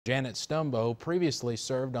Janet Stumbo previously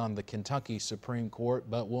served on the Kentucky Supreme Court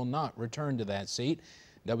but will not return to that seat.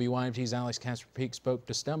 WYMT's Alex Casper-Peak spoke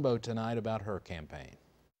to Stumbo tonight about her campaign.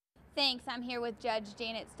 Thanks. I'm here with Judge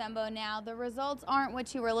Janet Stumbo now. The results aren't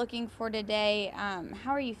what you were looking for today.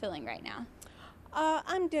 How are you feeling right now?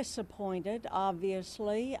 I'm disappointed,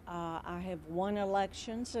 obviously. I have won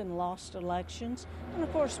elections and lost elections. And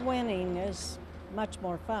of course, winning is much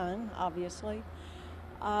more fun, obviously.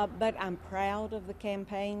 But I'm proud of the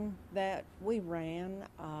campaign that we ran.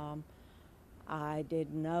 I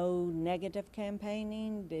did no negative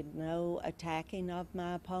campaigning, did no attacking of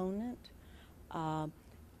my opponent.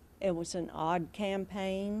 It was an odd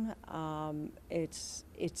campaign.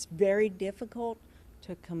 It's very difficult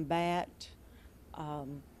to combat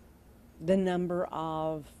the number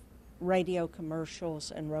of radio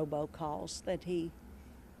commercials and robocalls that he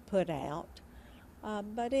put out.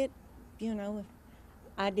 But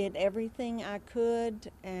I did everything I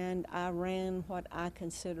could, and I ran what I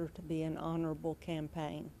consider to be an honorable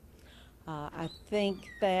campaign. I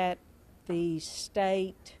think that the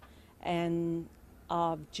state and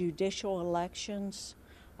of judicial elections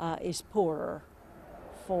is poorer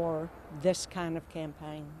for this kind of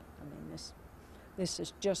campaign. I mean, this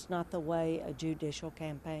is just not the way a judicial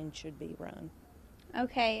campaign should be run.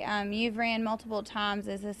 Okay, you've ran multiple times.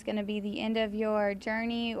 Is this going to be the end of your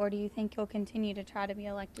journey, or do you think you'll continue to try to be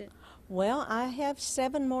elected? Well, I have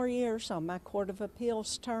 7 more years on my Court of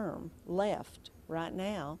Appeals term left right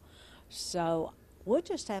now, so we'll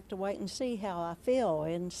just have to wait and see how I feel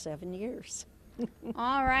in 7 years.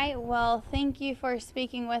 All right, well, thank you for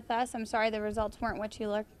speaking with us. I'm sorry the results weren't what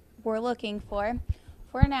you were looking for.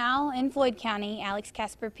 For now, in Floyd County, Alex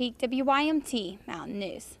Casper-Peak, WYMT Mountain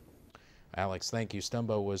News. Alex, thank you.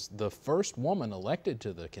 Stumbo was the first woman elected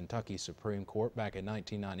to the Kentucky Supreme Court back in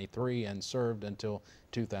 1993 and served until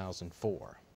 2004.